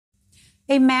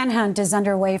A manhunt is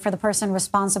underway for the person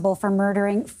responsible for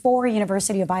murdering 4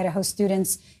 University of Idaho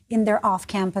students in their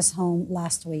off-campus home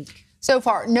last week. So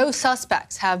far, no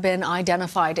suspects have been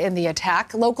identified in the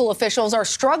attack. Local officials are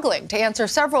struggling to answer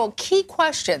several key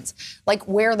questions, like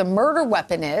where the murder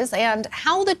weapon is and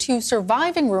how the 2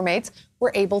 surviving roommates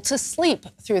were able to sleep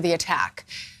through the attack.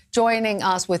 Joining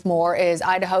us with more is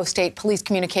Idaho State Police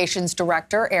Communications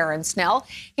Director Snell.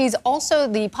 He's also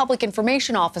the Public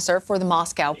Information Officer for the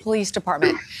Moscow Police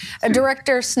Department.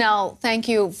 Director Snell, thank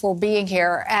you for being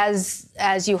here. As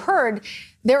you heard,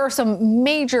 there are some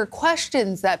major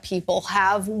questions that people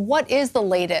have. What is the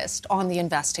latest on the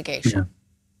investigation?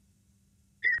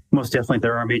 Yeah. Most definitely,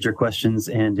 there are major questions,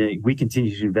 and we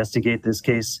continue to investigate this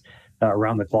case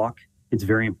around the clock. It's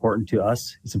very important to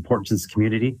us. It's important to this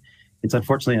community. It's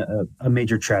unfortunately a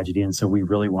major tragedy, and so we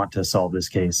really want to solve this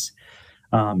case.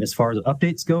 As far as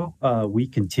updates go, we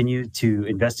continue to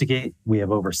investigate. We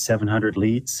have over 700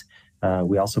 leads.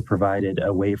 We also provided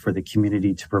a way for the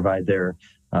community to provide their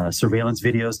surveillance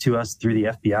videos to us through the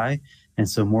FBI, and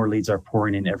so more leads are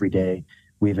pouring in every day.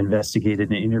 We've investigated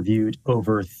and interviewed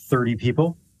over 30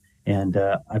 people, and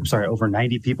over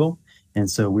 90 people. And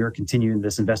so we're continuing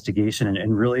this investigation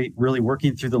and really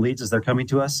working through the leads as they're coming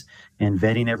to us and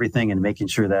vetting everything and making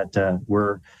sure that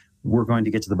we're going to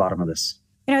get to the bottom of this.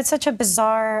 You know, it's such a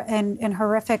bizarre and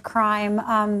horrific crime.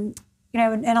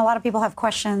 And a lot of people have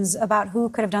questions about who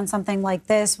could have done something like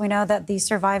this. We know that the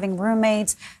surviving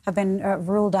roommates have been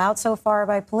ruled out so far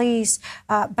by police.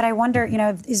 But I wonder,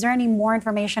 is there any more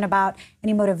information about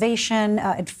any motivation?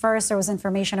 At first, there was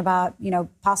information about,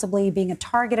 possibly being a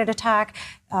targeted attack.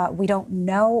 We don't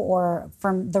know, or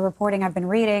from the reporting I've been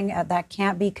reading, that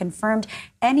can't be confirmed.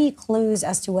 Any clues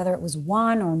as to whether it was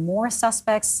one or more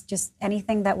suspects? Just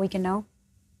anything that we can know?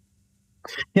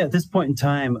 Yeah, at this point in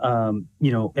time,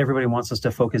 everybody wants us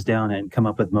to focus down and come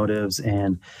up with motives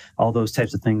and all those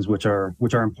types of things, which are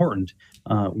important.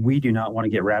 We do not want to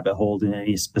get rabbit holed in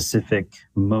any specific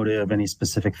motive, any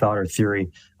specific thought or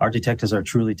theory. Our detectives are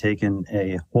truly taking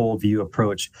a whole view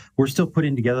approach. We're still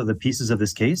putting together the pieces of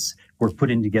this case. We're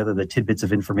putting together the tidbits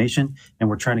of information, and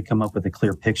we're trying to come up with a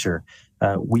clear picture.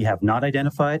 We have not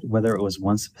identified whether it was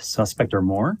one suspect or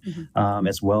more.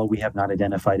 As well, we have not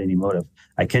identified any motive.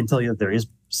 I can tell you that there is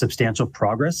substantial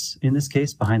progress in this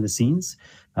case behind the scenes.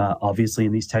 Obviously,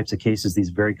 in these types of cases, these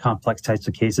very complex types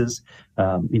of cases,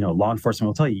 law enforcement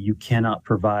will tell you, you cannot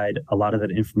provide a lot of that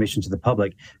information to the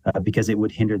public because it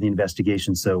would hinder the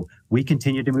investigation. So we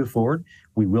continue to move forward.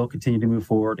 We will continue to move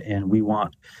forward, and we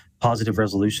want positive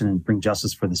resolution and bring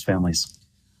justice for these families.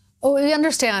 Well, we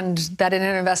understand that in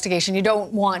an investigation, you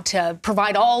don't want to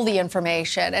provide all the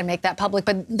information and make that public,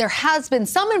 but there has been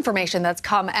some information that's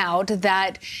come out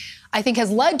that I think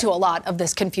has led to a lot of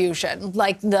this confusion,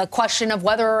 like the question of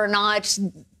whether or not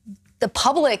the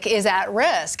public is at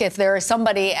risk if there is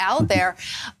somebody out there.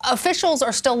 Officials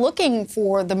are still looking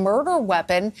for the murder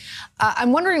weapon.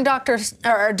 I'm wondering, Director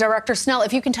Snell,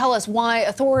 if you can tell us why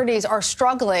authorities are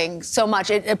struggling so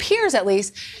much. It appears, at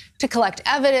least, to collect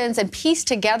evidence and piece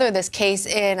together this case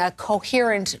in a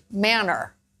coherent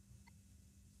manner.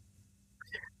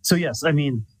 So, yes,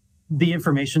 the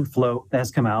information flow that has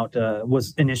come out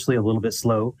was initially a little bit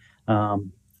slow.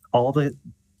 All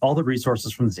the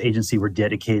resources from this agency were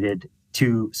dedicated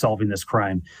to solving this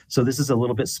crime. So this is a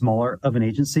little bit smaller of an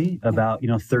agency, about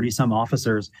 30 some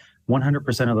officers.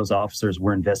 100% of those officers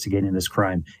were investigating this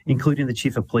crime, including the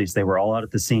chief of police. They were all out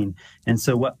at the scene. And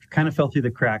so what kind of fell through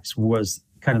the cracks was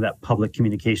kind of that public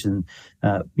communication.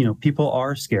 People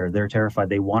are scared. They're terrified.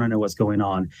 They want to know what's going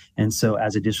on. And so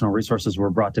as additional resources were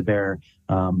brought to bear,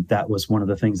 that was one of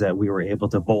the things that we were able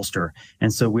to bolster.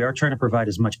 And so we are trying to provide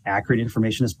as much accurate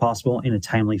information as possible in a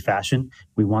timely fashion.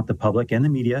 We want the public and the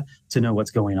media to know what's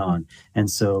going on. And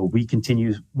so we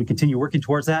continue working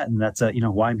towards that. And that's,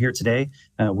 why I'm here today.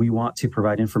 We want to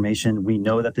provide information. We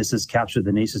know that this has captured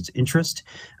the nation's interest.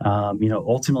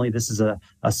 Ultimately, this is a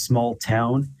small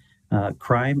town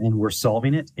crime, and we're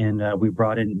solving it. And we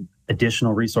brought in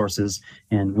additional resources,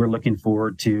 and we're looking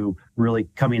forward to really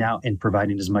coming out and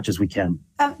providing as much as we can.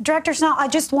 Director Snell, I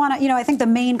just want to, I think the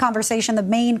main conversation, the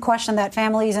main question that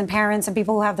families and parents and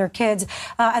people who have their kids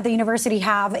at the university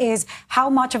have is how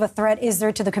much of a threat is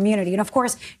there to the community? And of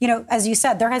course, as you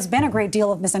said, there has been a great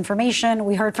deal of misinformation.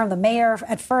 We heard from the mayor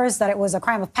at first that it was a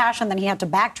crime of passion. Then he had to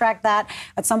backtrack that.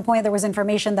 At some point, there was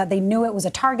information that they knew it was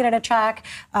a targeted attack.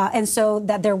 And so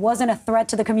that there wasn't a threat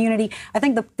to the community. I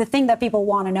think the thing that people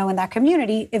want to know in that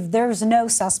community, if there's no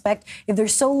suspect, if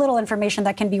there's so little information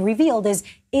that can be revealed,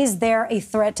 is there a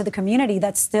threat to the community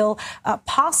that's still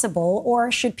possible, or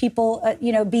should people,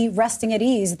 be resting at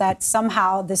ease that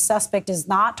somehow this suspect is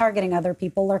not targeting other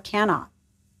people or cannot?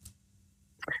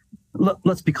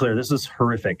 Let's be clear. This was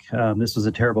horrific. This was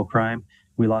a terrible crime.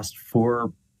 We lost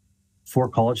four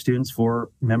college students, 4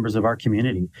 members of our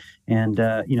community. And,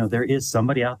 there is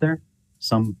somebody out there,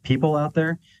 some people out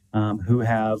there who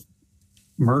have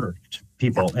murdered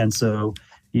people. And so,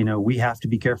 we have to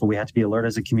be careful. We have to be alert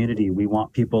as a community. We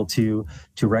want people to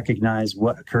recognize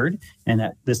what occurred. And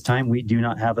at this time, we do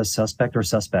not have a suspect or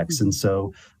suspects. And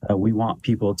so we want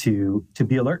people to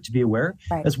be alert, to be aware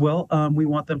as well. We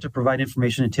want them to provide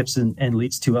information and tips and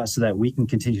leads to us so that we can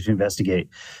continue to investigate.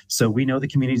 So we know the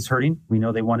community is hurting. We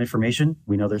know they want information.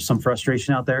 We know there's some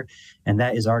frustration out there. And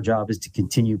that is our job, is to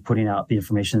continue putting out the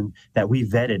information that we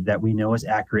vetted, that we know is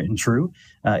accurate and true.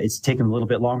 It's taken a little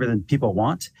bit longer than people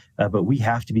want, but we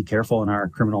have to be careful in our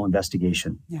criminal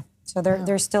investigation. Yeah. So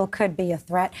there still could be a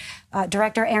threat.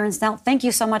 Director Aaron Snell, thank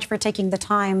you so much for taking the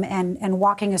time and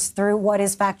walking us through what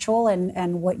is factual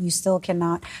and what you still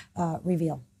cannot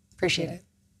reveal. Appreciate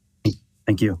it.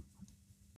 Thank you.